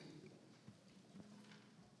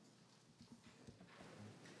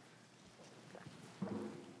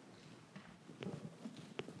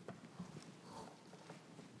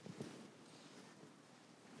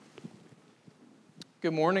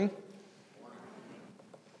Good morning.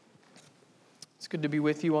 It's good to be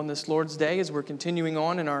with you on this Lord's Day as we're continuing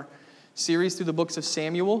on in our series through the books of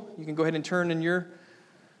Samuel. You can go ahead and turn in your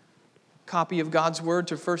copy of God's Word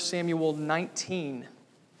to 1 Samuel 19.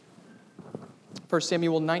 1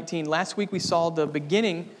 Samuel 19. Last week we saw the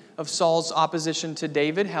beginning of Saul's opposition to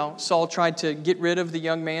David, how Saul tried to get rid of the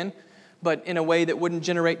young man, but in a way that wouldn't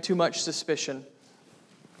generate too much suspicion.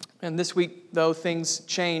 And this week, though, things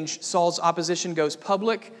change. Saul's opposition goes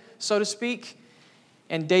public, so to speak,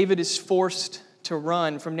 and David is forced to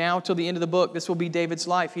run. From now till the end of the book, this will be David's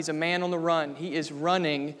life. He's a man on the run. He is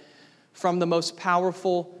running from the most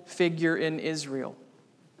powerful figure in Israel.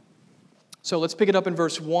 So let's pick it up in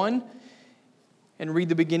verse 1 and read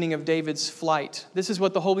the beginning of David's flight. This is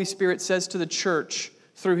what the Holy Spirit says to the church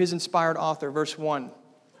through his inspired author, verse 1.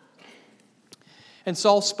 And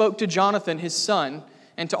Saul spoke to Jonathan, his son,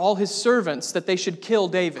 and to all his servants that they should kill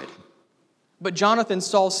David. But Jonathan,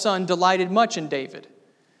 Saul's son, delighted much in David.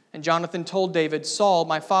 And Jonathan told David, Saul,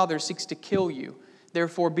 my father, seeks to kill you.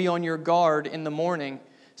 Therefore be on your guard in the morning.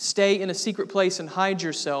 Stay in a secret place and hide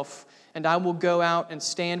yourself, and I will go out and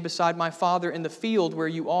stand beside my father in the field where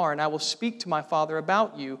you are, and I will speak to my father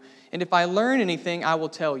about you. And if I learn anything, I will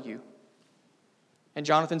tell you. And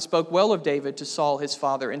Jonathan spoke well of David to Saul his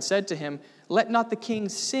father, and said to him, Let not the king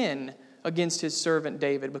sin against his servant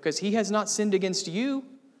David, because he has not sinned against you,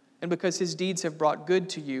 and because his deeds have brought good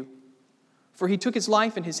to you. For he took his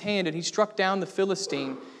life in his hand, and he struck down the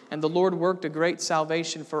Philistine, and the Lord worked a great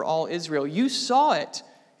salvation for all Israel. You saw it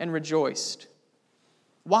and rejoiced.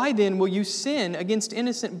 Why then will you sin against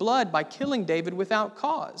innocent blood by killing David without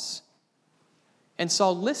cause? And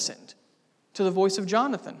Saul listened to the voice of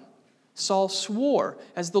Jonathan. Saul swore,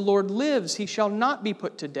 As the Lord lives, he shall not be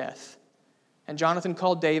put to death. And Jonathan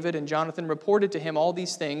called David, and Jonathan reported to him all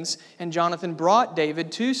these things. And Jonathan brought David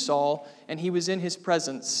to Saul, and he was in his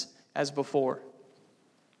presence as before.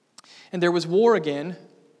 And there was war again,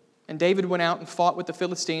 and David went out and fought with the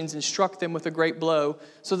Philistines and struck them with a great blow,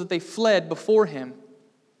 so that they fled before him.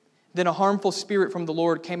 Then a harmful spirit from the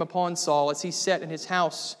Lord came upon Saul as he sat in his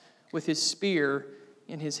house with his spear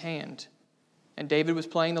in his hand. And David was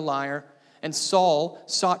playing the lyre. And Saul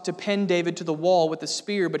sought to pin David to the wall with the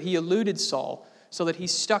spear, but he eluded Saul, so that he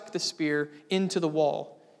stuck the spear into the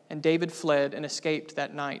wall. And David fled and escaped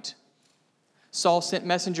that night. Saul sent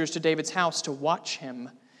messengers to David's house to watch him,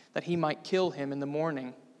 that he might kill him in the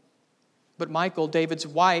morning. But Michal, David's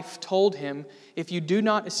wife, told him, If you do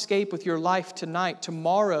not escape with your life tonight,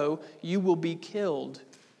 tomorrow you will be killed.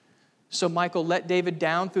 So Michal let David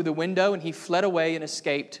down through the window, and he fled away and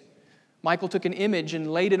escaped. Michal took an image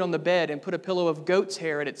and laid it on the bed and put a pillow of goat's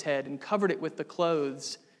hair at its head and covered it with the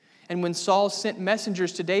clothes. And when Saul sent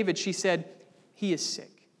messengers to David, she said, He is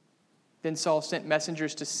sick. Then Saul sent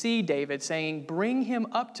messengers to see David, saying, Bring him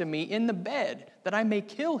up to me in the bed, that I may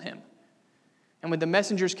kill him. And when the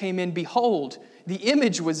messengers came in, behold, the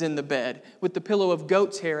image was in the bed, with the pillow of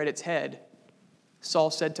goat's hair at its head.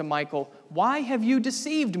 Saul said to Michal, Why have you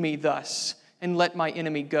deceived me thus, and let my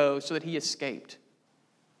enemy go, so that he escaped?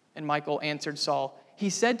 And Michal answered Saul, He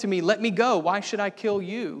said to me, Let me go. Why should I kill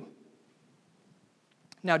you?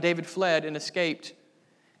 Now David fled and escaped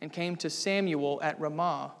and came to Samuel at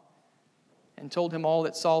Ramah and told him all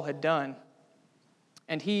that Saul had done.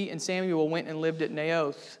 And he and Samuel went and lived at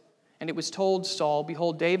Naioth. And it was told Saul,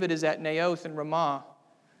 Behold, David is at Naioth in Ramah.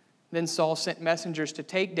 Then Saul sent messengers to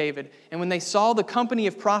take David. And when they saw the company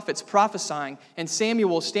of prophets prophesying and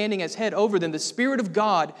Samuel standing as head over them, the Spirit of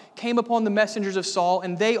God came upon the messengers of Saul,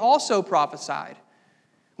 and they also prophesied.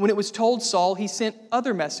 When it was told Saul, he sent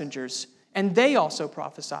other messengers, and they also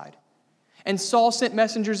prophesied. And Saul sent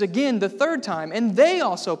messengers again the third time, and they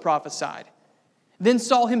also prophesied. Then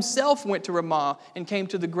Saul himself went to Ramah and came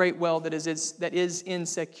to the great well that is in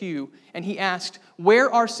Secu. And he asked, Where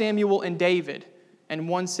are Samuel and David? And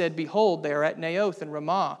one said, Behold, they are at Naioth and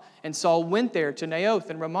Ramah. And Saul went there to Naioth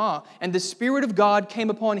and Ramah. And the Spirit of God came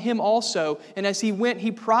upon him also. And as he went, he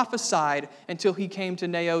prophesied until he came to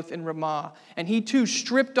Naioth and Ramah. And he too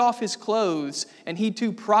stripped off his clothes. And he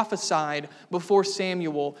too prophesied before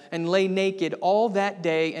Samuel and lay naked all that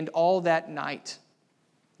day and all that night.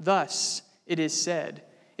 Thus, it is said,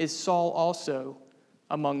 is Saul also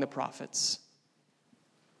among the prophets.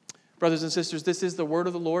 Brothers and sisters, this is the word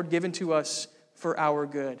of the Lord given to us for our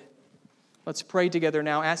good. Let's pray together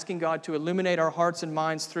now, asking God to illuminate our hearts and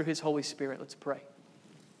minds through His Holy Spirit. Let's pray.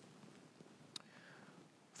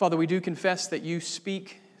 Father, we do confess that you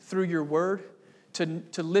speak through your word.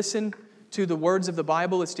 To listen to the words of the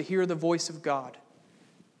Bible is to hear the voice of God.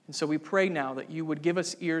 And so we pray now that you would give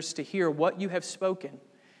us ears to hear what you have spoken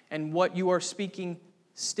and what you are speaking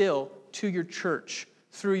still to your church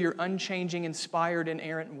through your unchanging, inspired,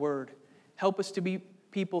 inerrant word. Help us to be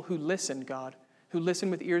people who listen, God, who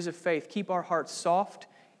listen with ears of faith. Keep our hearts soft.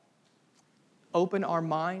 Open our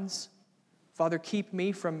minds. Father, keep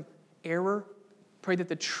me from error. Pray that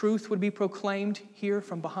the truth would be proclaimed here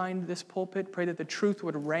from behind this pulpit. Pray that the truth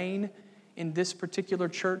would reign in this particular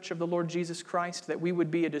church of the Lord Jesus Christ, that we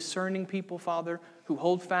would be a discerning people, Father, who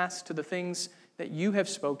hold fast to the things that you have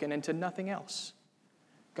spoken and to nothing else.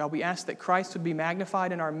 God, we ask that Christ would be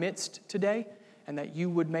magnified in our midst today and that you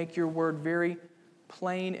would make your word very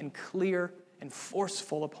plain and clear and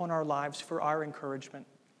forceful upon our lives for our encouragement.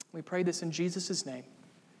 We pray this in Jesus' name.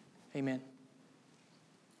 Amen.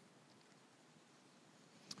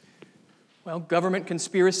 Well, government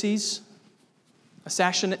conspiracies,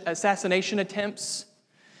 assassination attempts,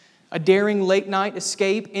 a daring late-night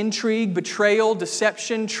escape, intrigue, betrayal,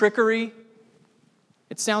 deception, trickery.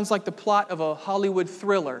 It sounds like the plot of a Hollywood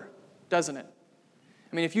thriller, doesn't it?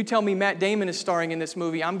 I mean, if you tell me Matt Damon is starring in this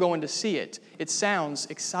movie, I'm going to see it. It sounds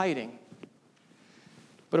exciting.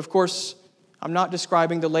 But of course, I'm not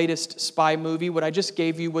describing the latest spy movie. What I just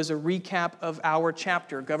gave you was a recap of our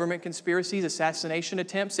chapter. Government conspiracies, assassination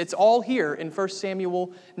attempts. It's all here in 1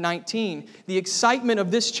 Samuel 19. The excitement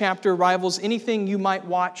of this chapter rivals anything you might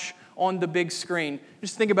watch on the big screen.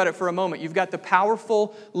 Just think about it for a moment. You've got the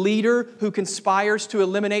powerful leader who conspires to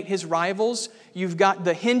eliminate his rivals. You've got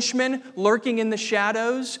the henchman lurking in the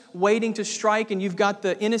shadows, waiting to strike. And you've got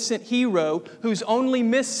the innocent hero whose only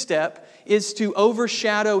misstep is to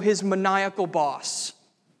overshadow his maniacal boss.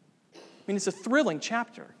 I mean, it's a thrilling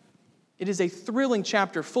chapter. It is a thrilling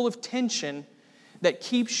chapter full of tension that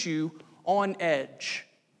keeps you on edge.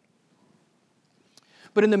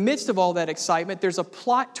 But in the midst of all that excitement, there's a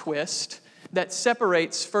plot twist that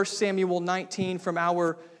separates 1 Samuel 19 from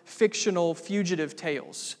our fictional fugitive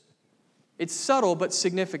tales. It's subtle but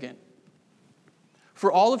significant.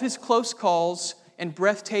 For all of his close calls and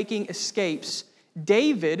breathtaking escapes,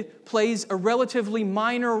 David plays a relatively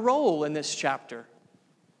minor role in this chapter.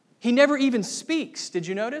 He never even speaks. Did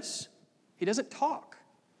you notice? He doesn't talk.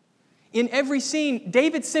 In every scene,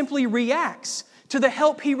 David simply reacts to the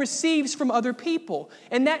help he receives from other people.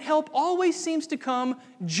 And that help always seems to come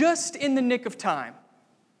just in the nick of time.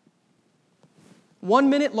 1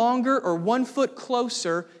 minute longer or 1 foot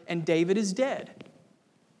closer, and David is dead.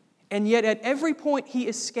 And yet at every point he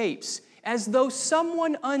escapes, as though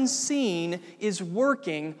someone unseen is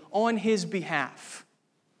working on his behalf.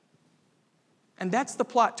 And that's the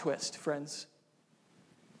plot twist, friends.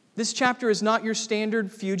 This chapter is not your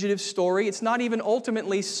standard fugitive story. It's not even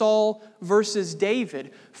ultimately Saul versus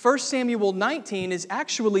David. 1 Samuel 19 is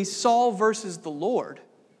actually Saul versus the Lord.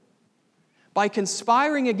 By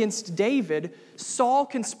conspiring against David, Saul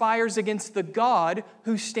conspires against the God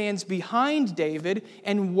who stands behind David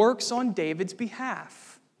and works on David's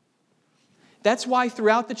behalf. That's why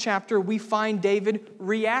throughout the chapter we find David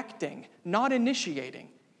reacting, not initiating.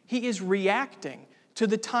 He is reacting to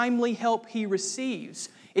the timely help he receives.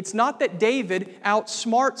 It's not that David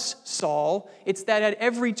outsmarts Saul, it's that at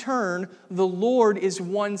every turn the Lord is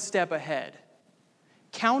one step ahead,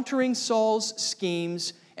 countering Saul's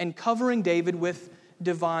schemes and covering David with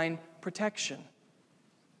divine protection.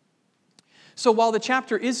 So while the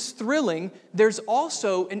chapter is thrilling, there's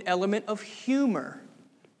also an element of humor.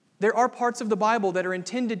 There are parts of the Bible that are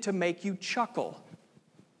intended to make you chuckle.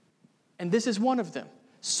 And this is one of them.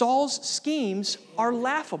 Saul's schemes are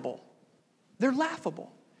laughable. They're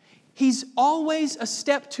laughable. He's always a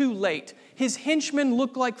step too late. His henchmen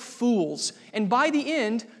look like fools. And by the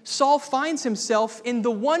end, Saul finds himself in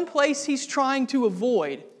the one place he's trying to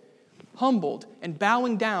avoid, humbled and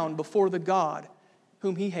bowing down before the God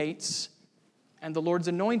whom he hates and the Lord's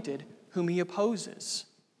anointed whom he opposes.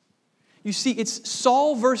 You see, it's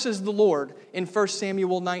Saul versus the Lord in 1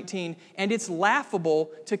 Samuel 19, and it's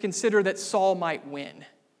laughable to consider that Saul might win.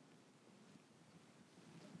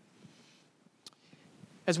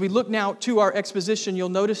 As we look now to our exposition, you'll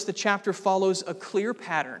notice the chapter follows a clear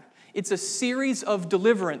pattern. It's a series of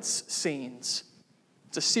deliverance scenes.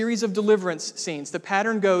 It's a series of deliverance scenes. The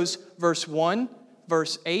pattern goes verse 1,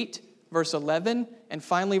 verse 8, verse 11, and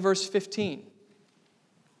finally verse 15.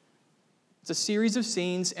 It's a series of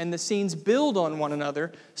scenes, and the scenes build on one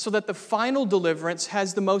another so that the final deliverance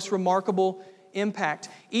has the most remarkable impact.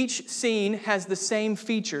 Each scene has the same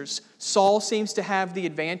features. Saul seems to have the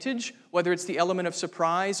advantage, whether it's the element of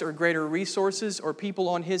surprise or greater resources or people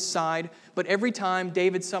on his side, but every time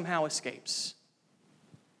David somehow escapes.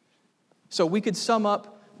 So we could sum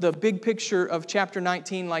up the big picture of chapter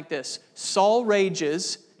 19 like this. Saul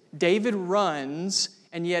rages, David runs,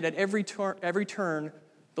 and yet at every turn,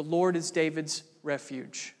 the Lord is David's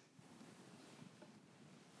refuge.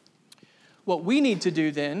 What we need to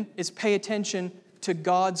do then is pay attention to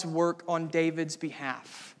God's work on David's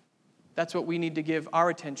behalf. That's what we need to give our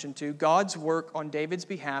attention to, God's work on David's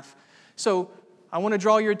behalf. So I want to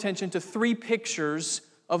draw your attention to 3 pictures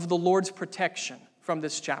of the Lord's protection from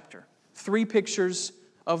this chapter. 3 pictures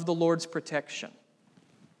of the Lord's protection.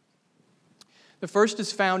 The first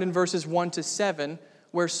is found in verses 1 to 7,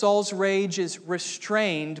 where Saul's rage is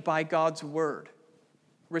restrained by God's word.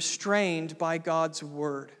 Restrained by God's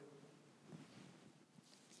word.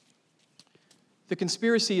 The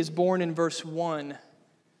conspiracy is born in verse 1.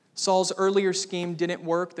 Saul's earlier scheme didn't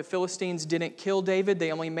work. The Philistines didn't kill David.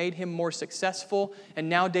 They only made him more successful. And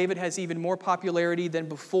now David has even more popularity than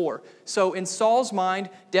before. So in Saul's mind,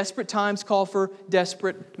 desperate times call for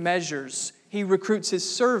desperate measures. He recruits his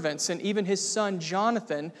servants and even his son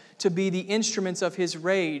Jonathan to be the instruments of his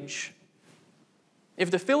rage.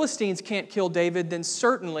 If the Philistines can't kill David, then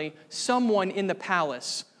certainly someone in the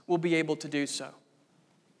palace will be able to do so.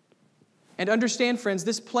 And understand, friends,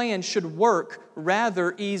 this plan should work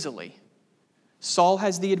rather easily. Saul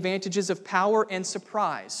has the advantages of power and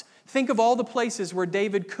surprise. Think of all the places where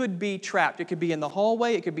David could be trapped. It could be in the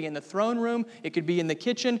hallway, it could be in the throne room, it could be in the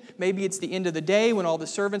kitchen. Maybe it's the end of the day when all the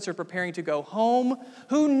servants are preparing to go home.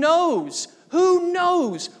 Who knows? Who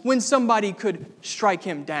knows when somebody could strike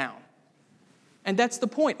him down? And that's the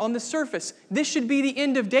point. On the surface, this should be the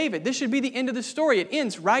end of David. This should be the end of the story. It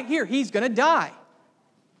ends right here. He's going to die.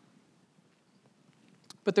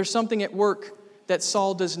 But there's something at work that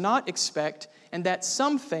Saul does not expect, and that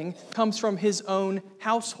something comes from his own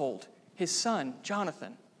household, his son,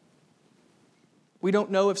 Jonathan. We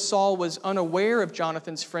don't know if Saul was unaware of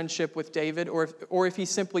Jonathan's friendship with David or if he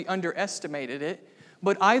simply underestimated it,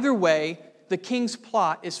 but either way, the king's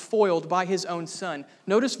plot is foiled by his own son.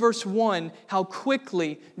 Notice verse 1, how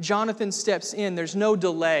quickly Jonathan steps in. There's no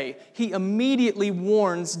delay. He immediately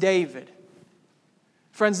warns David.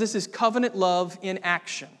 Friends, this is covenant love in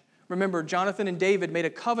action. Remember, Jonathan and David made a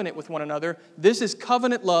covenant with one another. This is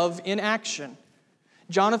covenant love in action.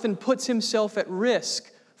 Jonathan puts himself at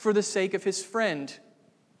risk for the sake of his friend.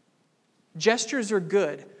 Gestures are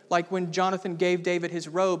good, like when Jonathan gave David his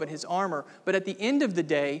robe and his armor. But at the end of the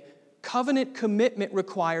day, covenant commitment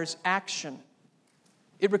requires action.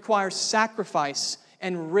 It requires sacrifice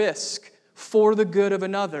and risk for the good of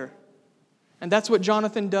another. And that's what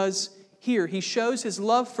Jonathan does here. He shows his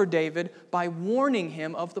love for David by warning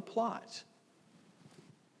him of the plot.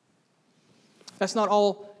 That's not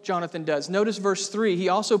all Jonathan does. Notice verse 3. He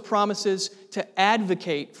also promises to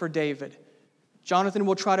advocate for David. Jonathan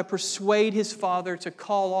will try to persuade his father to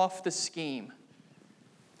call off the scheme.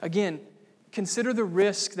 Again, consider the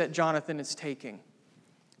risk that Jonathan is taking.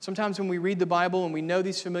 Sometimes when we read the Bible and we know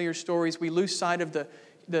these familiar stories, we lose sight of the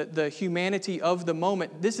humanity of the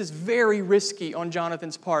moment. This is very risky on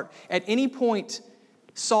Jonathan's part. At any point,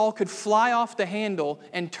 Saul could fly off the handle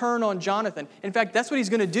and turn on Jonathan. In fact, that's what he's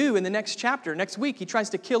going to do in the next chapter. Next week, he tries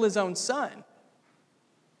to kill his own son.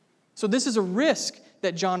 So this is a risk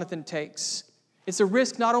that Jonathan takes. It's a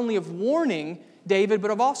risk not only of warning David,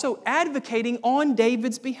 but of also advocating on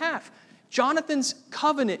David's behalf. Jonathan's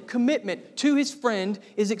covenant commitment to his friend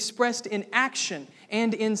is expressed in action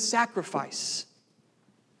and in sacrifice.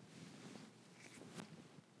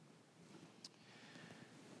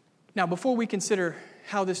 Now, before we consider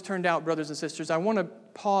how this turned out, brothers and sisters, I want to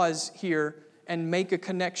pause here and make a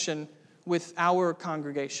connection with our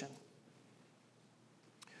congregation.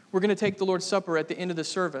 We're going to take the Lord's Supper at the end of the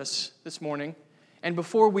service this morning, and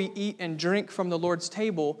before we eat and drink from the Lord's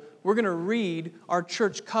table, we're going to read our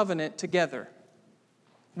church covenant together.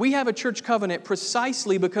 We have a church covenant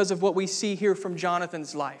precisely because of what we see here from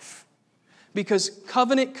Jonathan's life. Because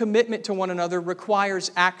covenant commitment to one another requires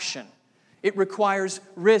action. It requires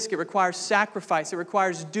risk. It requires sacrifice. It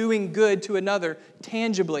requires doing good to another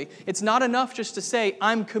tangibly. It's not enough just to say,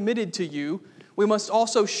 I'm committed to you. We must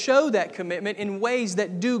also show that commitment in ways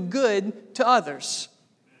that do good to others.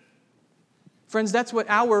 Friends, that's what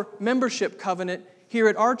our membership covenant here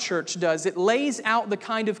at our church does. It lays out the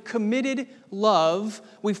kind of committed love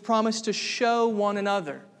we've promised to show one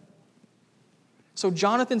another. So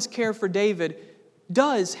Jonathan's care for David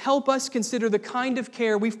does help us consider the kind of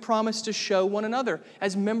care we've promised to show one another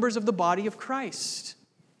as members of the body of Christ.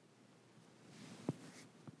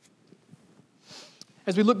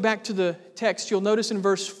 As we look back to the text, you'll notice in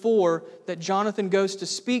verse 4 that Jonathan goes to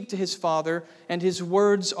speak to his father, and his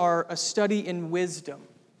words are a study in wisdom.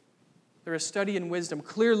 They're a study in wisdom.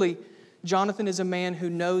 Clearly, Jonathan is a man who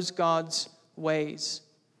knows God's ways.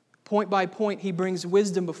 Point by point, he brings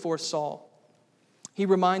wisdom before Saul. He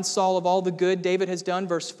reminds Saul of all the good David has done,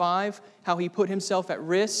 verse 5, how he put himself at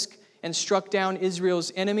risk and struck down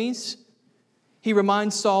Israel's enemies. He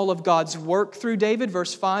reminds Saul of God's work through David.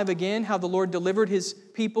 Verse 5 again, how the Lord delivered his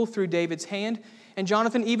people through David's hand. And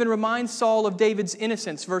Jonathan even reminds Saul of David's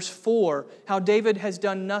innocence. Verse 4, how David has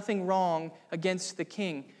done nothing wrong against the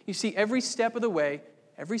king. You see, every step of the way,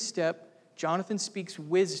 every step, Jonathan speaks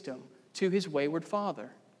wisdom to his wayward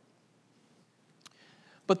father.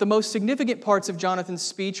 But the most significant parts of Jonathan's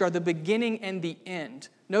speech are the beginning and the end.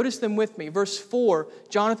 Notice them with me. Verse 4,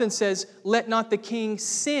 Jonathan says, "Let not the king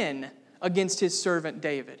sin against his servant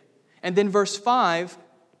David." And then verse 5,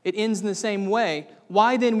 it ends in the same way.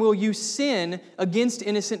 "Why then will you sin against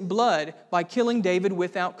innocent blood by killing David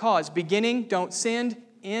without cause?" Beginning, don't sin.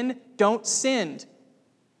 End, don't sin.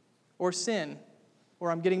 Or sin.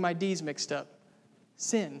 Or I'm getting my D's mixed up.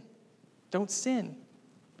 Sin. Don't sin.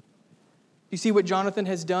 You see what Jonathan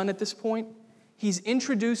has done at this point? He's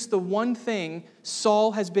introduced the one thing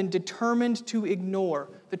Saul has been determined to ignore,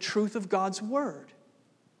 the truth of God's word.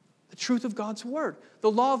 The truth of God's word.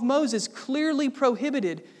 The law of Moses clearly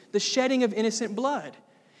prohibited the shedding of innocent blood.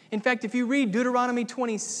 In fact, if you read Deuteronomy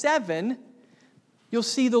 27, you'll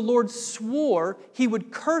see the Lord swore He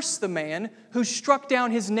would curse the man who struck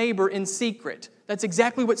down his neighbor in secret. That's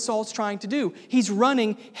exactly what Saul's trying to do. He's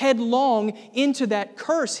running headlong into that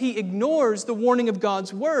curse. He ignores the warning of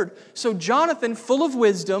God's word. So Jonathan, full of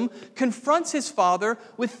wisdom, confronts his father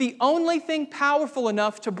with the only thing powerful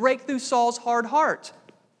enough to break through Saul's hard heart: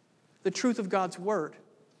 the truth of God's word.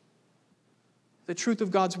 The truth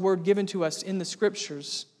of God's word given to us in the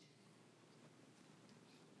Scriptures.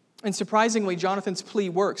 And surprisingly, Jonathan's plea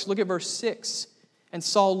works. Look at verse 6. "And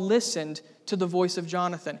Saul listened to the voice of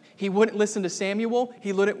Jonathan." He wouldn't listen to Samuel.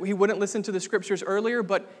 He wouldn't listen to the Scriptures earlier,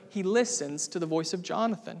 but he listens to the voice of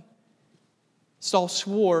Jonathan. Saul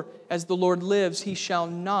swore, "As the Lord lives, he shall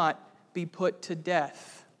not be put to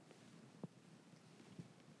death."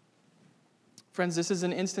 Friends, this is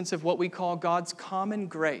an instance of what we call God's common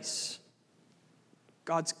grace.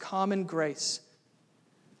 God's common grace.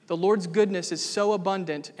 The Lord's goodness is so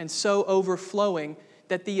abundant and so overflowing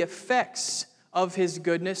that the effects of His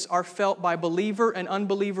goodness are felt by believer and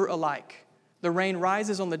unbeliever alike. The rain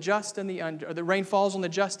rises on the just and the rain falls on the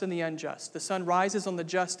just and the unjust. The sun rises on the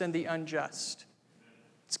just and the unjust.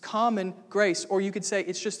 It's common grace, or you could say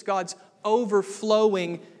it's just God's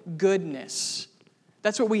overflowing goodness.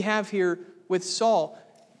 That's what we have here with Saul.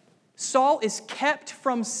 Saul is kept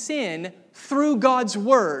from sin through God's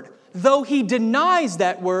word, though he denies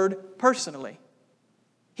that word personally.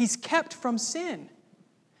 He's kept from sin.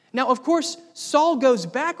 Now, of course, Saul goes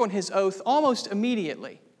back on his oath almost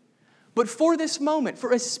immediately. But for this moment,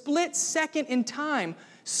 for a split second in time,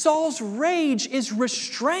 Saul's rage is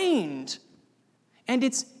restrained. And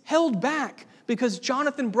it's held back because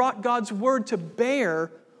Jonathan brought God's word to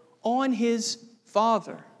bear on his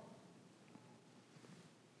father.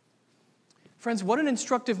 Friends, what an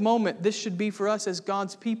instructive moment this should be for us as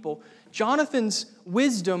God's people. Jonathan's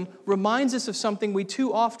wisdom reminds us of something we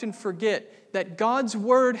too often forget, that God's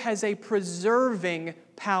word has a preserving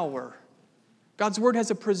power. God's word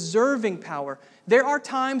has a preserving power. There are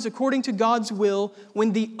times, according to God's will,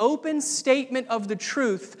 when the open statement of the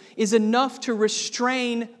truth is enough to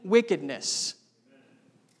restrain wickedness.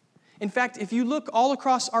 In fact, if you look all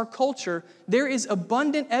across our culture, there is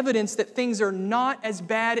abundant evidence that things are not as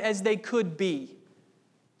bad as they could be.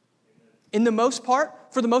 For the most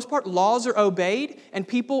part, laws are obeyed and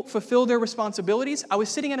people fulfill their responsibilities. I was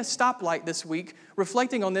sitting at a stoplight this week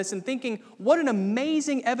reflecting on this and thinking, what an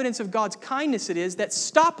amazing evidence of God's kindness it is that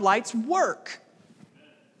stoplights work.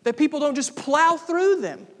 That people don't just plow through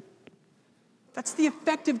them. That's the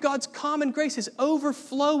effect of God's common grace, His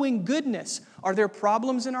overflowing goodness. Are there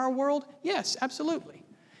problems in our world? Yes, absolutely.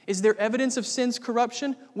 Is there evidence of sin's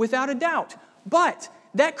corruption? Without a doubt. But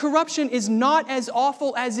that corruption is not as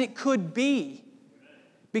awful as it could be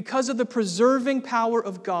because of the preserving power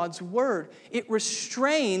of God's word. It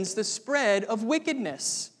restrains the spread of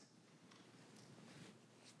wickedness.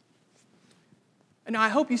 And I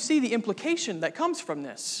hope you see the implication that comes from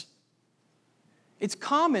this. It's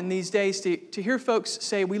common these days to hear folks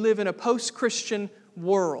say we live in a post-Christian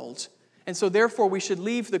world, and so therefore we should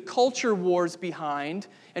leave the culture wars behind,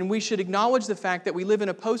 and we should acknowledge the fact that we live in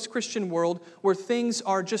a post-Christian world where things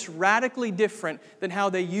are just radically different than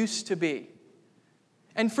how they used to be.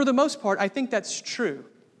 And for the most part, I think that's true.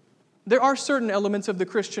 There are certain elements of the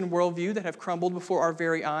Christian worldview that have crumbled before our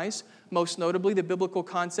very eyes, most notably the biblical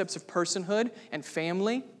concepts of personhood and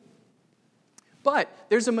family. But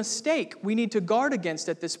there's a mistake we need to guard against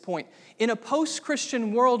at this point. In a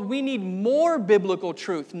post-Christian world, we need more biblical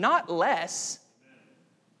truth, not less.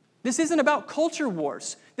 This isn't about culture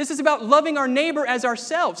wars. This is about loving our neighbor as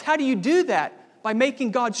ourselves. How do you do that? by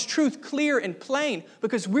making God's truth clear and plain,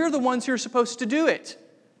 because we're the ones who are supposed to do it.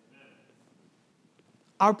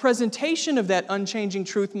 Our presentation of that unchanging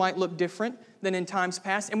truth might look different than in times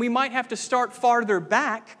past, and we might have to start farther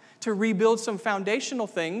back to rebuild some foundational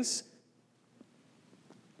things,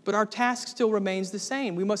 but our task still remains the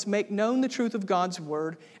same. We must make known the truth of God's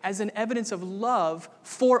Word as an evidence of love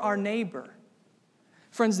for our neighbor.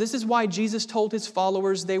 Friends, this is why Jesus told His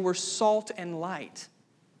followers they were salt and light.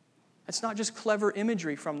 That's not just clever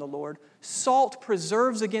imagery from the Lord. Salt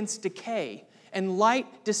preserves against decay, and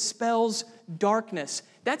light dispels darkness.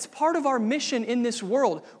 That's part of our mission in this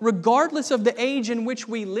world, regardless of the age in which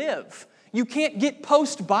we live. You can't get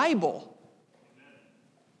post-Bible.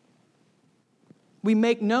 We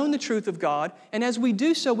make known the truth of God, and as we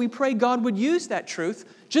do so, we pray God would use that truth,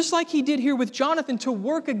 just like He did here with Jonathan, to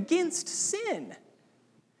work against sin.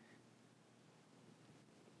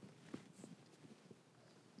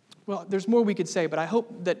 Well, there's more we could say, but I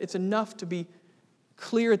hope that it's enough to be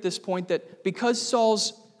clear at this point that because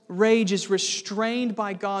Saul's rage is restrained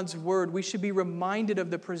by God's Word, we should be reminded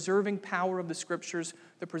of the preserving power of the Scriptures,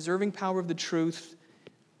 the preserving power of the truth,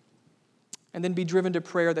 and then be driven to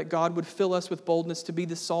prayer that God would fill us with boldness to be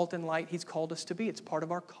the salt and light He's called us to be. It's part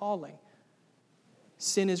of our calling.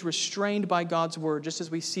 Sin is restrained by God's Word, just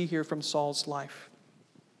as we see here from Saul's life.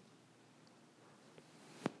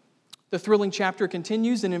 The thrilling chapter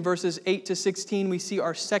continues, and in verses 8 to 16, we see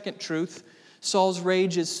our second truth. Saul's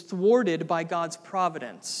rage is thwarted by God's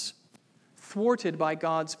providence. Thwarted by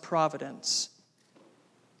God's providence.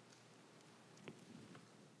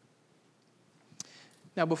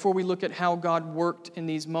 Now, before we look at how God worked in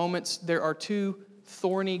these moments, there are two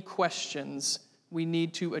thorny questions we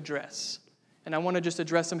need to address. And I want to just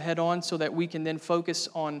address them head on so that we can then focus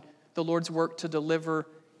on the Lord's work to deliver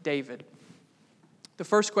David. The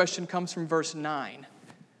first question comes from verse 9.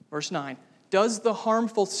 Verse 9. Does the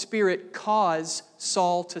harmful spirit cause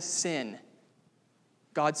Saul to sin?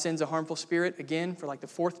 God sends a harmful spirit, again, for like the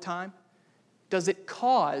fourth time. Does it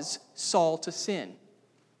cause Saul to sin?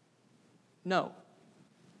 No.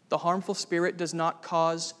 The harmful spirit does not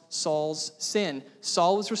cause Saul's sin.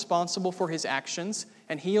 Saul was responsible for his actions,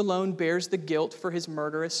 and he alone bears the guilt for his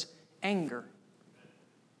murderous anger.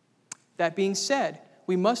 That being said,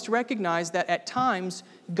 we must recognize that at times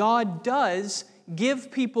God does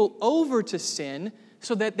give people over to sin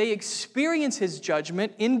so that they experience His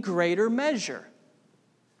judgment in greater measure.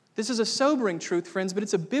 This is a sobering truth, friends, but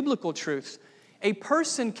it's a biblical truth. A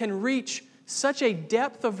person can reach such a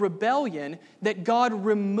depth of rebellion that God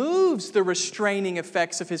removes the restraining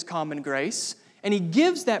effects of His common grace, and He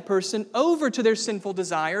gives that person over to their sinful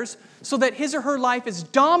desires so that his or her life is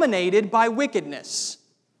dominated by wickedness.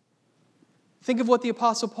 Think of what the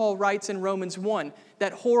Apostle Paul writes in Romans 1,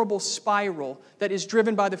 that horrible spiral that is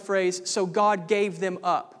driven by the phrase, so God gave them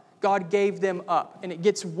up. God gave them up. And it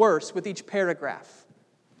gets worse with each paragraph.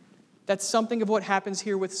 That's something of what happens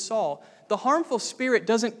here with Saul. The harmful spirit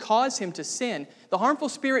doesn't cause him to sin. The harmful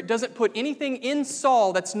spirit doesn't put anything in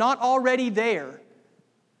Saul that's not already there.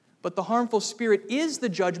 But the harmful spirit is the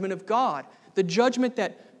judgment of God, the judgment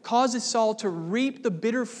that causes Saul to reap the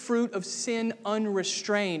bitter fruit of sin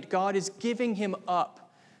unrestrained. God is giving him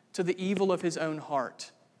up to the evil of his own heart.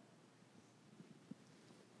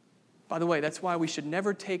 By the way, that's why we should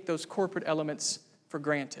never take those corporate elements for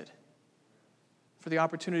granted. For the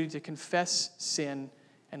opportunity to confess sin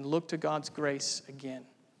and look to God's grace again.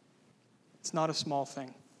 It's not a small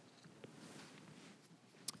thing.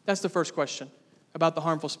 That's the first question about the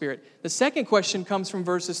harmful spirit. The second question comes from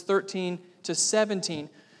verses 13 to 17.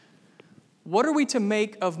 What are we to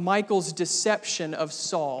make of Michal's deception of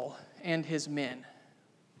Saul and his men?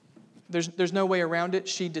 There's no way around it.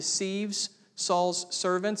 She deceives Saul's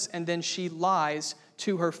servants, and then she lies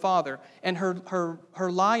to her father. And her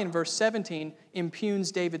lie in verse 17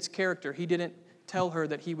 impugns David's character. He didn't tell her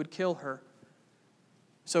that he would kill her.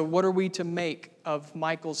 So what are we to make of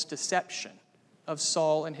Michal's deception of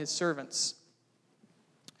Saul and his servants?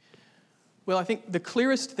 Well, I think the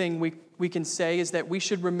clearest thing we can say is that we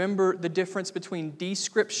should remember the difference between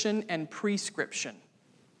description and prescription.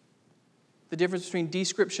 The difference between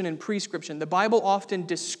description and prescription. The Bible often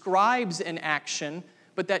describes an action,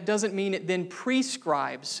 but that doesn't mean it then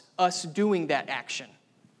prescribes us doing that action.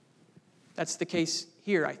 That's the case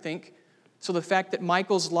here, I think. So the fact that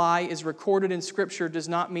Michal's lie is recorded in Scripture does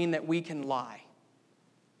not mean that we can lie.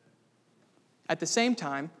 At the same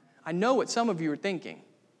time, I know what some of you are thinking.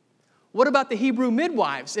 What about the Hebrew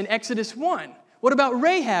midwives in Exodus 1? What about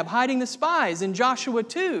Rahab hiding the spies in Joshua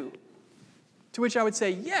 2? To which I would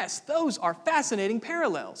say, yes, those are fascinating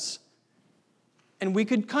parallels. And we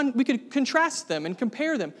could contrast them and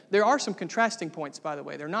compare them. There are some contrasting points, by the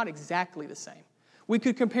way. They're not exactly the same. We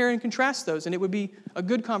could compare and contrast those, and it would be a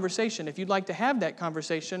good conversation. If you'd like to have that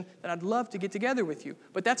conversation, then I'd love to get together with you.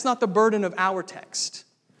 But that's not the burden of our text.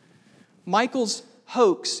 Michael's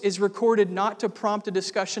hoax is recorded not to prompt a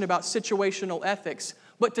discussion about situational ethics,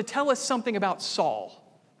 but to tell us something about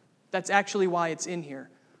Saul. That's actually why it's in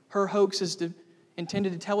here. Her hoax is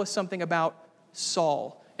intended to tell us something about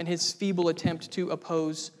Saul and his feeble attempt to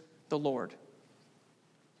oppose the Lord.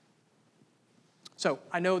 So,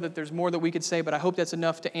 I know that there's more that we could say, but I hope that's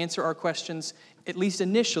enough to answer our questions, at least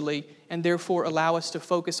initially, and therefore allow us to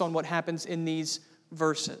focus on what happens in these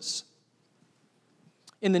verses.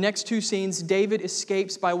 In the next two scenes, David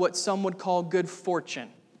escapes by what some would call good fortune.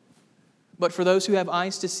 But for those who have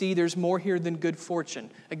eyes to see, there's more here than good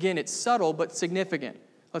fortune. Again, it's subtle but significant.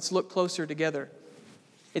 Let's look closer together.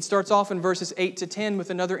 It starts off in verses 8 to 10 with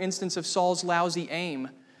another instance of Saul's lousy aim.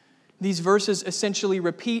 These verses essentially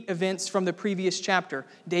repeat events from the previous chapter.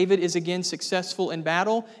 David is again successful in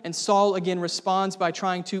battle, and Saul again responds by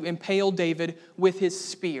trying to impale David with his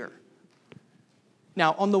spear.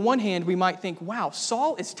 Now, on the one hand, we might think, wow,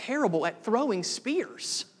 Saul is terrible at throwing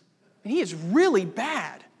spears. He is really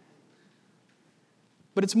bad.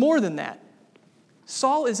 But it's more than that.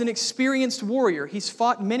 Saul is an experienced warrior. He's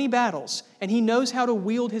fought many battles, and he knows how to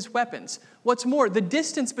wield his weapons. What's more, the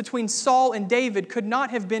distance between Saul and David could not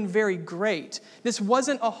have been very great. This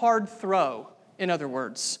wasn't a hard throw, in other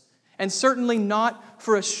words, and certainly not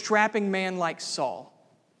for a strapping man like Saul.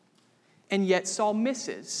 And yet Saul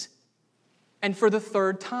misses, and for the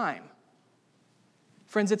third time.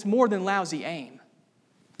 Friends, it's more than lousy aim.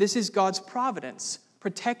 This is God's providence,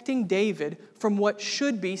 protecting David from what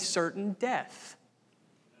should be certain death.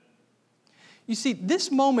 You see,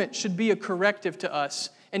 this moment should be a corrective to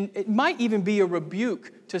us, and it might even be a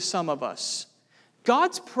rebuke to some of us.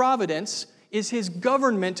 God's providence is His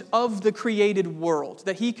government of the created world,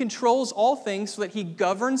 that He controls all things so that He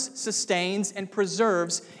governs, sustains, and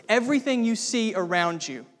preserves everything you see around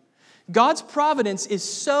you. God's providence is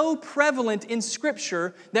so prevalent in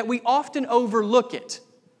Scripture that we often overlook it.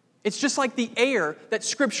 It's just like the air that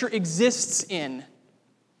Scripture exists in.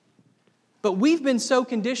 But we've been so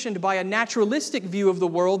conditioned by a naturalistic view of the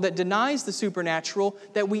world that denies the supernatural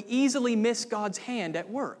that we easily miss God's hand at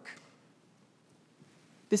work.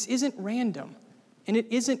 This isn't random, and it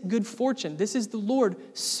isn't good fortune. This is the Lord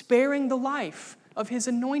sparing the life of His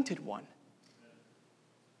anointed one.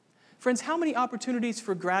 Friends, how many opportunities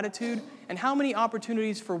for gratitude and how many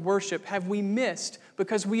opportunities for worship have we missed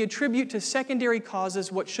because we attribute to secondary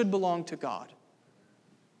causes what should belong to God?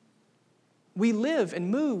 We live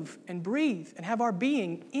and move and breathe and have our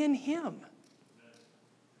being in Him.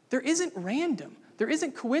 There isn't random. There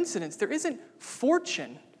isn't coincidence. There isn't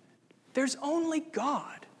fortune. There's only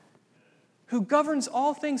God who governs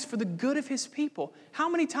all things for the good of His people. How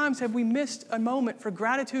many times have we missed a moment for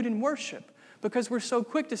gratitude and worship because we're so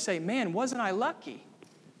quick to say, man, wasn't I lucky?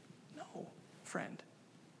 No, friend.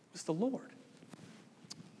 It was the Lord.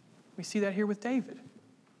 We see that here with David.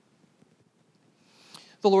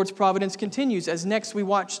 The Lord's providence continues as next we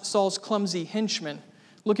watch Saul's clumsy henchmen.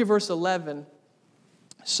 Look at verse 11.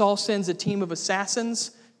 Saul sends a team of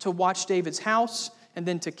assassins to watch David's house and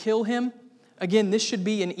then to kill him. Again, this should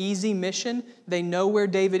be an easy mission. They know where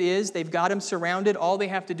David is. They've got him surrounded. All they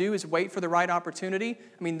have to do is wait for the right opportunity.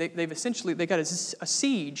 I mean, they got a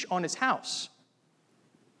siege on his house.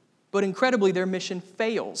 But incredibly, their mission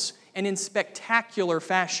fails, and in spectacular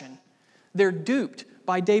fashion. They're duped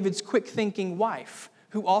by David's quick-thinking wife,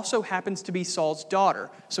 who also happens to be Saul's daughter.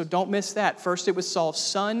 So don't miss that. First it was Saul's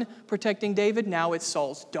son protecting David. Now it's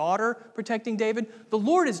Saul's daughter protecting David. The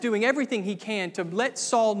Lord is doing everything He can to let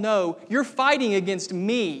Saul know, you're fighting against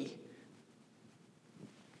me.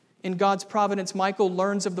 In God's providence, Michal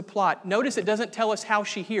learns of the plot. Notice it doesn't tell us how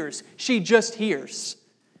she hears. She just hears.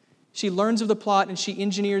 She learns of the plot and she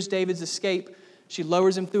engineers David's escape. She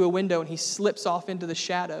lowers him through a window and he slips off into the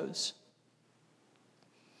shadows.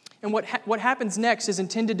 And what happens next is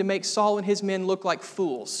intended to make Saul and his men look like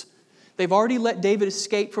fools. They've already let David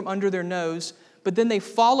escape from under their nose, but then they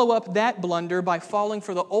follow up that blunder by falling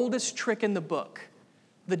for the oldest trick in the book,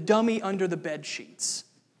 the dummy under the bed sheets.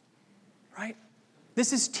 Right?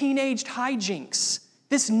 This is teenaged hijinks.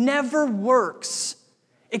 This never works,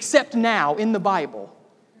 except now in the Bible.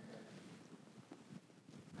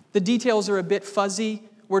 The details are a bit fuzzy.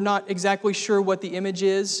 We're not exactly sure what the image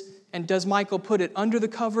is. And does Michal put it under the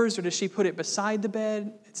covers or does she put it beside the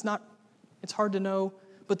bed? It's hard to know.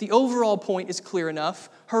 But the overall point is clear enough.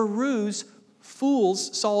 Her ruse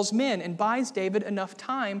fools Saul's men and buys David enough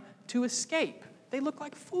time to escape. They look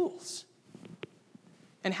like fools.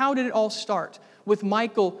 And how did it all start? With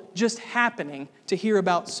Michal just happening to hear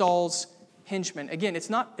about Saul's henchmen. Again, it's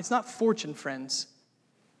not fortune, friends.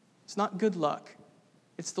 It's not good luck.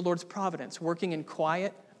 It's the Lord's providence working in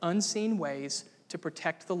quiet, unseen ways to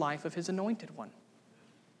protect the life of his anointed one.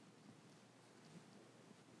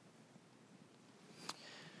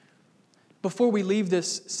 Before we leave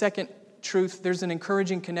this second truth, there's an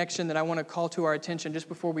encouraging connection that I want to call to our attention just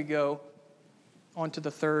before we go on to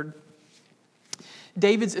the third.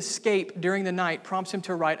 David's escape during the night prompts him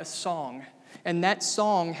to write a song, and that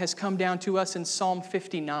song has come down to us in Psalm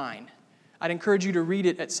 59. I'd encourage you to read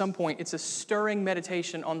it at some point. It's a stirring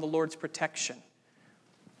meditation on the Lord's protection.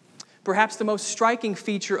 Perhaps the most striking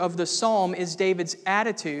feature of the psalm is David's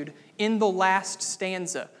attitude in the last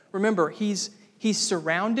stanza. Remember, he's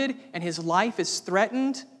surrounded and his life is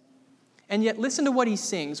threatened. And yet listen to what he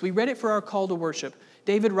sings. We read it for our call to worship.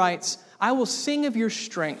 David writes, "I will sing of your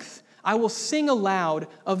strength. I will sing aloud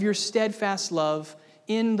of your steadfast love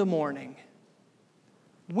in the morning."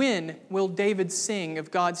 When will David sing of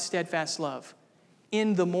God's steadfast love?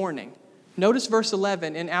 In the morning. Notice verse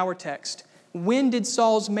 11 in our text. When did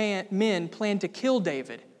Saul's men plan to kill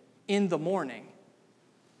David? In the morning.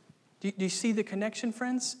 Do you see the connection,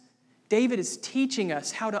 friends? David is teaching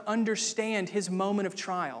us how to understand his moment of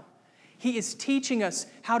trial. He is teaching us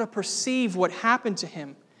how to perceive what happened to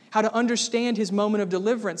him, how to understand his moment of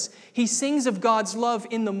deliverance. He sings of God's love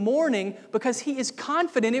in the morning because he is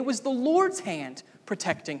confident it was the Lord's hand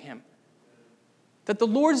protecting him. That the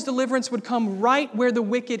Lord's deliverance would come right where the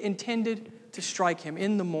wicked intended to strike him,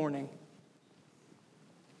 in the morning.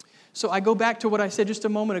 So I go back to what I said just a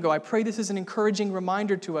moment ago. I pray this is an encouraging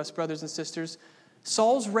reminder to us, brothers and sisters.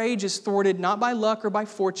 Saul's rage is thwarted not by luck or by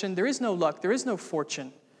fortune. There is no luck. There is no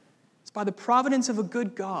fortune. It's by the providence of a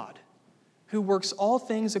good God who works all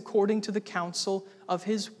things according to the counsel of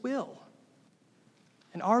his will.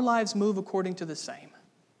 And our lives move according to the same.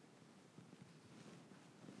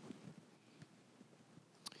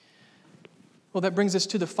 Well, that brings us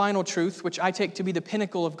to the final truth, which I take to be the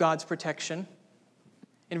pinnacle of God's protection.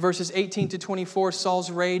 In verses 18 to 24, Saul's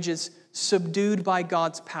rage is subdued by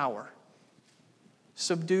God's power.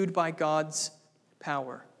 Subdued by God's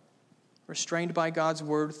power. Restrained by God's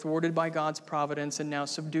word, thwarted by God's providence, and now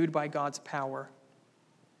subdued by God's power.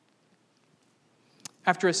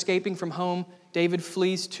 After escaping from home, David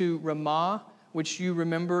flees to Ramah, which you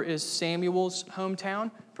remember is Samuel's hometown.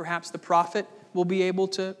 Perhaps the prophet will be able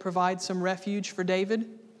to provide some refuge for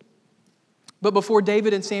David. But before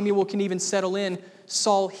David and Samuel can even settle in,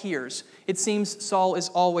 Saul hears. It seems Saul is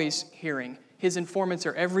always hearing. His informants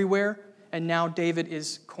are everywhere, and now David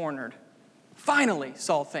is cornered. Finally,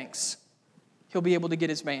 Saul thinks, he'll be able to get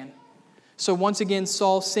his man. So once again,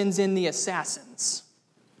 Saul sends in the assassins.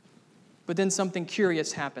 But then something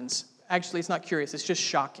curious happens. Actually, it's not curious, it's just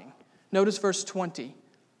shocking. Notice verse 20.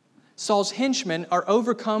 Saul's henchmen are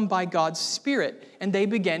overcome by God's Spirit, and they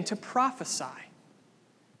begin to prophesy.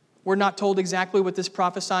 We're not told exactly what this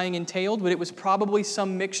prophesying entailed, but it was probably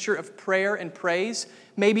some mixture of prayer and praise,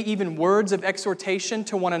 maybe even words of exhortation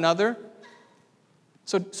to one another.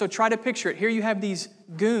 So try to picture it. Here you have these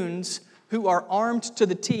goons who are armed to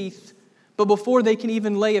the teeth, but before they can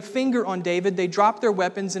even lay a finger on David, they drop their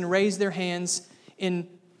weapons and raise their hands in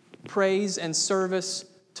praise and service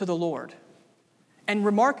to the Lord. And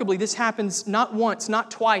remarkably, this happens not once,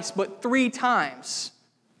 not twice, but 3 times.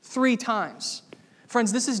 3 times.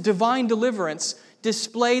 Friends, this is divine deliverance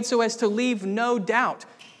displayed so as to leave no doubt.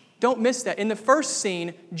 Don't miss that. In the first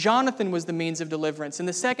scene, Jonathan was the means of deliverance. In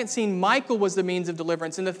the second scene, Michal was the means of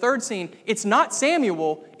deliverance. In the third scene, it's not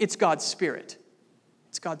Samuel, it's God's Spirit.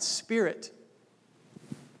 It's God's Spirit.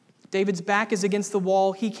 David's back is against the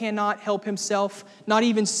wall. He cannot help himself. Not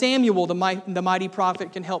even Samuel, the mighty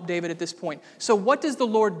prophet, can help David at this point. So what does the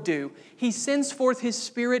Lord do? He sends forth His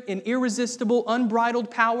Spirit in irresistible, unbridled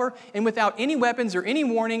power, and without any weapons or any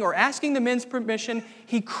warning or asking the men's permission,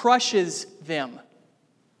 He crushes them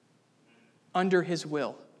under His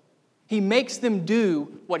will. He makes them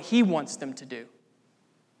do what He wants them to do.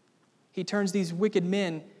 He turns these wicked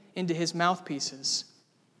men into His mouthpieces.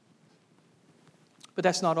 But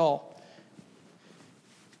that's not all.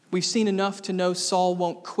 We've seen enough to know Saul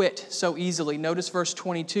won't quit so easily. Notice verse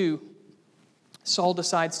 22. Saul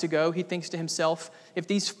decides to go. He thinks to himself, if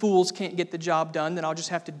these fools can't get the job done, then I'll just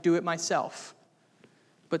have to do it myself.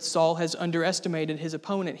 But Saul has underestimated his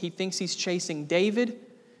opponent. He thinks he's chasing David.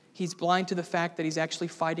 He's blind to the fact that he's actually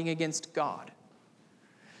fighting against God.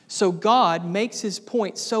 So God makes His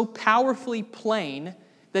point so powerfully plain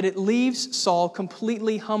that it leaves Saul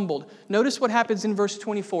completely humbled. Notice what happens in verse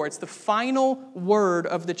 24. It's the final word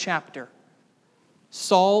of the chapter.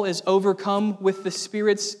 Saul is overcome with the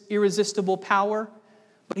Spirit's irresistible power,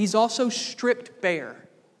 but he's also stripped bare.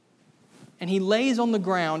 And he lays on the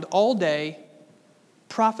ground all day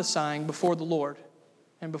prophesying before the Lord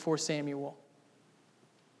and before Samuel.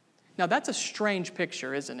 Now that's a strange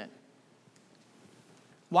picture, isn't it?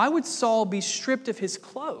 Why would Saul be stripped of his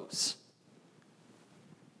clothes?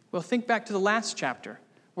 Well, think back to the last chapter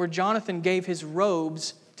where Jonathan gave his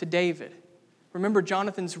robes to David. Remember,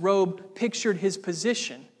 Jonathan's robe pictured his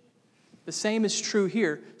position. The same is true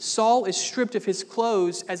here. Saul is stripped of his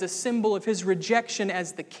clothes as a symbol of his rejection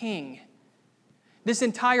as the king. This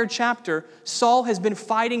entire chapter, Saul has been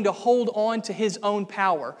fighting to hold on to his own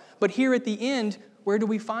power. But here at the end, where do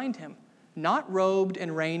we find him? Not robed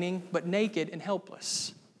and reigning, but naked and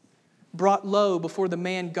helpless. Brought low before the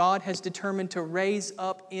man God has determined to raise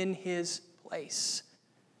up in his place.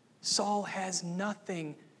 Saul has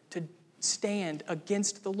nothing to stand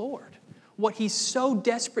against the Lord. What he's so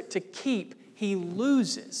desperate to keep, he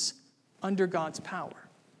loses under God's power.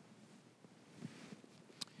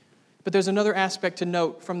 But there's another aspect to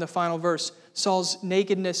note from the final verse. Saul's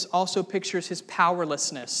nakedness also pictures his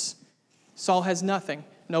powerlessness. Saul has nothing.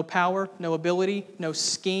 No power, no ability, no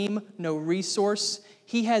scheme, no resource.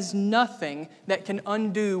 He has nothing that can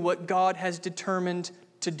undo what God has determined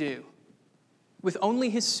to do. With only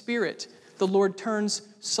his Spirit, the Lord turns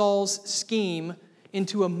Saul's scheme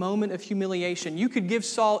into a moment of humiliation. You could give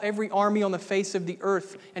Saul every army on the face of the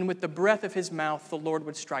earth, and with the breath of his mouth, the Lord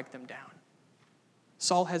would strike them down.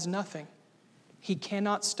 Saul has nothing. He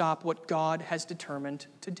cannot stop what God has determined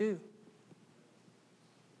to do.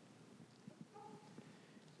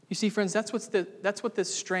 You see, friends, that's what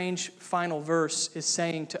this strange final verse is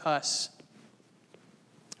saying to us.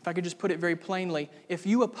 If I could just put it very plainly, if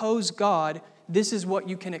you oppose God, this is what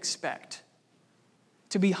you can expect: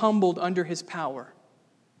 to be humbled under his power.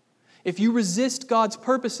 If you resist God's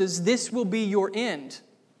purposes, this will be your end.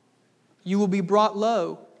 You will be brought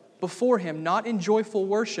low before him, not in joyful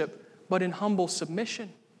worship, but in humble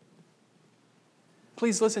submission.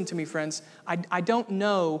 Please listen to me, friends. I don't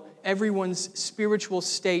know everyone's spiritual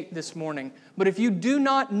state this morning, but if you do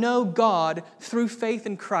not know God through faith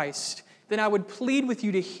in Christ, then I would plead with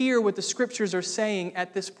you to hear what the Scriptures are saying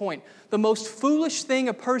at this point. The most foolish thing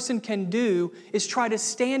a person can do is try to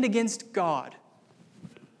stand against God.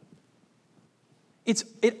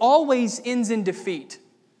 It always ends in defeat,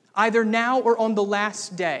 either now or on the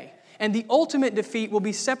last day. And the ultimate defeat will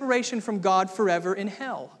be separation from God forever in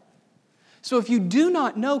hell. So if you do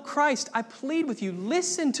not know Christ, I plead with you,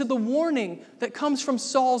 listen to the warning that comes from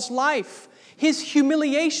Saul's life. His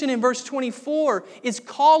humiliation in verse 24 is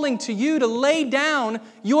calling to you to lay down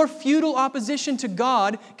your futile opposition to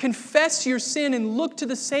God, confess your sin, and look to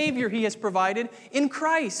the Savior he has provided in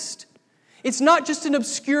Christ. It's not just an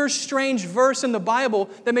obscure, strange verse in the Bible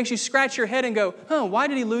that makes you scratch your head and go, why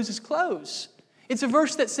did he lose his clothes? It's a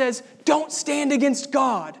verse that says, don't stand against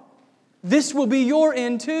God. This will be your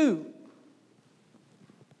end too.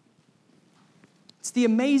 It's the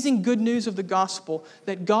amazing good news of the gospel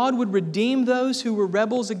that God would redeem those who were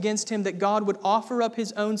rebels against him, that God would offer up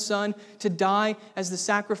his own Son to die as the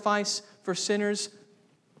sacrifice for sinners.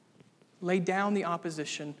 Lay down the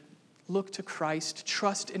opposition. Look to Christ.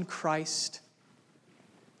 Trust in Christ.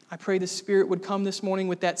 I pray the Spirit would come this morning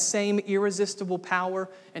with that same irresistible power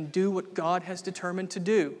and do what God has determined to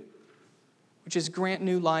do, which is grant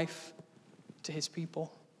new life to his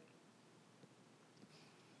people.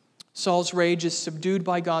 Saul's rage is subdued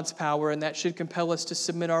by God's power, and that should compel us to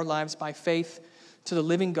submit our lives by faith to the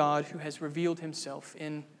living God who has revealed himself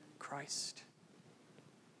in Christ.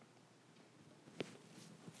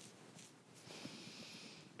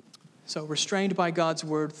 So, restrained by God's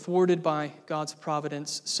word, thwarted by God's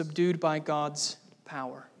providence, subdued by God's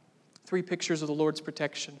power. 3 pictures of the Lord's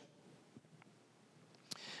protection.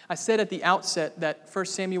 I said at the outset that 1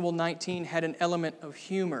 Samuel 19 had an element of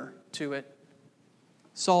humor to it.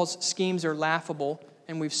 Saul's schemes are laughable,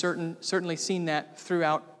 and we've certainly seen that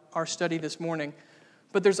throughout our study this morning.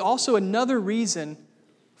 But there's also another reason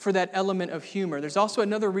for that element of humor. There's also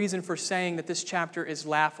another reason for saying that this chapter is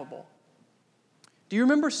laughable. Do you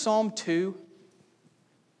remember Psalm 2?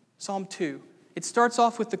 Psalm 2. It starts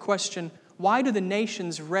off with the question, why do the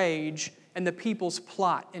nations rage and the peoples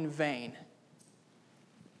plot in vain?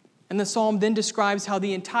 And the psalm then describes how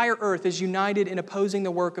the entire earth is united in opposing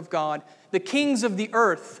the work of God. The kings of the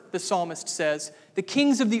earth, the psalmist says, the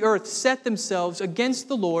kings of the earth set themselves against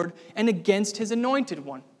the Lord and against his anointed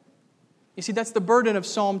one. You see, that's the burden of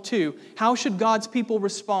Psalm 2. How should God's people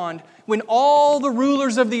respond when all the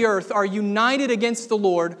rulers of the earth are united against the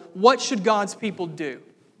Lord? What should God's people do?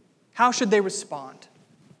 How should they respond?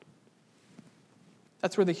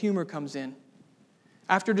 That's where the humor comes in.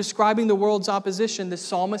 After describing the world's opposition, the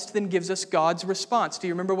psalmist then gives us God's response. Do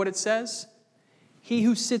you remember what it says? He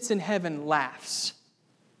who sits in heaven laughs.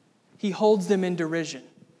 He holds them in derision.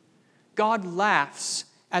 God laughs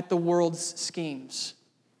at the world's schemes.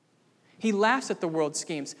 He laughs at the world's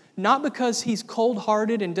schemes, not because he's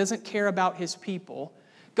cold-hearted and doesn't care about his people.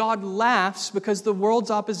 God laughs because the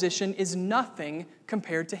world's opposition is nothing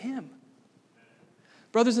compared to him.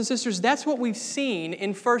 Brothers and sisters, that's what we've seen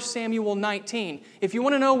in 1 Samuel 19. If you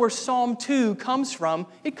want to know where Psalm 2 comes from,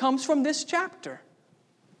 it comes from this chapter.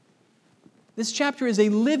 This chapter is a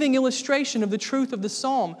living illustration of the truth of the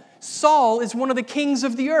psalm. Saul is one of the kings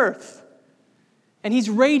of the earth, and he's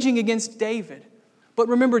raging against David. But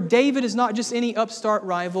remember, David is not just any upstart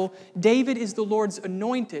rival. David is the Lord's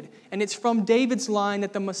anointed, and it's from David's line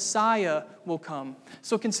that the Messiah will come.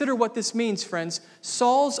 So consider what this means, friends.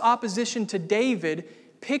 Saul's opposition to David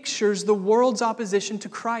pictures the world's opposition to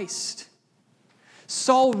Christ.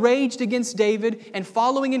 Saul raged against David, and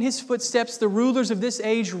following in his footsteps, the rulers of this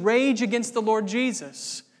age rage against the Lord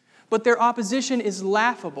Jesus. But their opposition is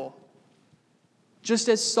laughable. Just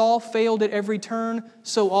as Saul failed at every turn,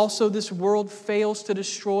 so also this world fails to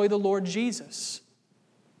destroy the Lord Jesus.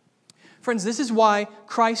 Friends, this is why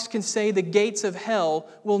Christ can say the gates of hell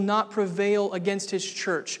will not prevail against His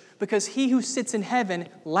church, because He who sits in heaven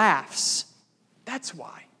laughs. That's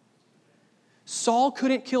why. Saul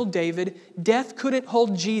couldn't kill David, death couldn't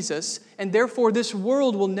hold Jesus, and therefore this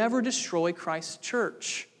world will never destroy Christ's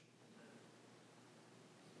church.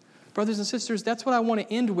 Brothers and sisters, that's what I want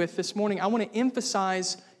to end with this morning. I want to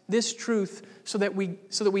emphasize this truth so that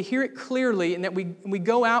we hear it clearly and that we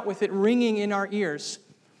go out with it ringing in our ears.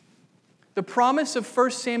 The promise of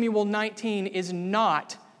 1 Samuel 19 is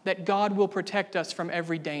not that God will protect us from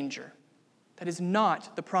every danger. That is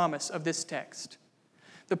not the promise of this text.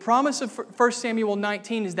 The promise of 1 Samuel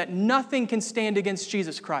 19 is that nothing can stand against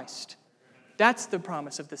Jesus Christ. That's the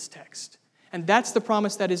promise of this text. And that's the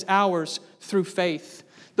promise that is ours through faith.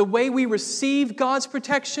 The way we receive God's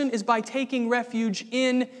protection is by taking refuge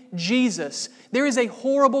in Jesus. There is a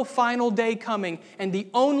horrible final day coming, and the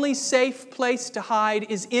only safe place to hide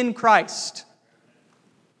is in Christ.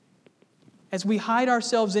 As we hide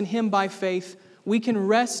ourselves in Him by faith, we can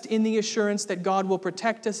rest in the assurance that God will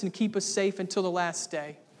protect us and keep us safe until the last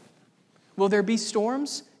day. Will there be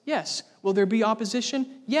storms? Yes. Will there be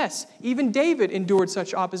opposition? Yes. Even David endured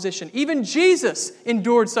such opposition. Even Jesus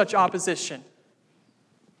endured such opposition.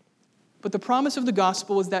 But the promise of the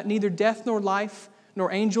gospel is that neither death nor life,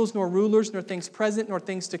 nor angels, nor rulers, nor things present, nor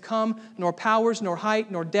things to come, nor powers, nor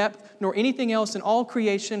height, nor depth, nor anything else in all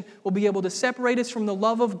creation will be able to separate us from the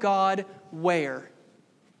love of God. Where?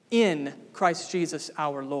 In Christ Jesus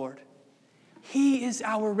our Lord. He is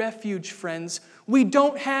our refuge, friends. We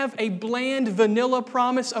don't have a bland, vanilla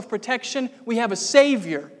promise of protection. We have a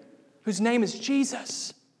Savior whose name is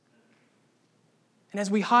Jesus. And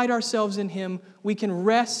as we hide ourselves in Him, we can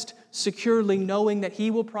rest securely knowing that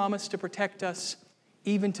He will promise to protect us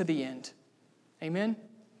even to the end. Amen?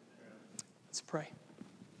 Let's pray.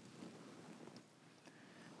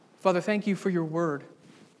 Father, thank You for Your word.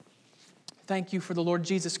 Thank You for the Lord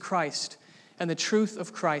Jesus Christ and the truth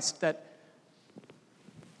of Christ that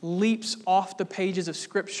leaps off the pages of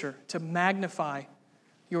Scripture to magnify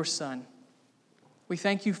Your Son. We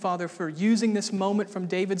thank You, Father, for using this moment from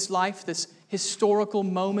David's life, this historical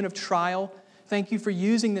moment of trial. Thank You for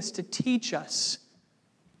using this to teach us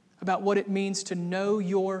about what it means to know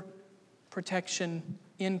Your protection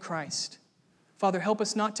in Christ. Father, help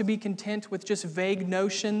us not to be content with just vague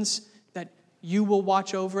notions that You will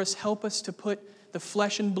watch over us. Help us to put the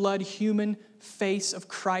flesh and blood human face of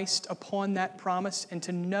Christ upon that promise and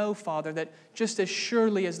to know, Father, that just as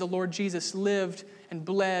surely as the Lord Jesus lived and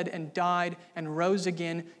bled and died and rose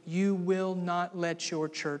again, You will not let Your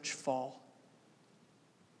church fall.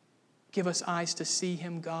 Give us eyes to see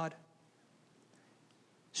Him, God.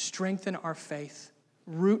 Strengthen our faith.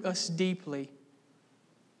 Root us deeply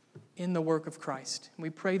in the work of Christ. We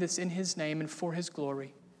pray this in His name and for His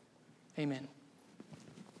glory. Amen.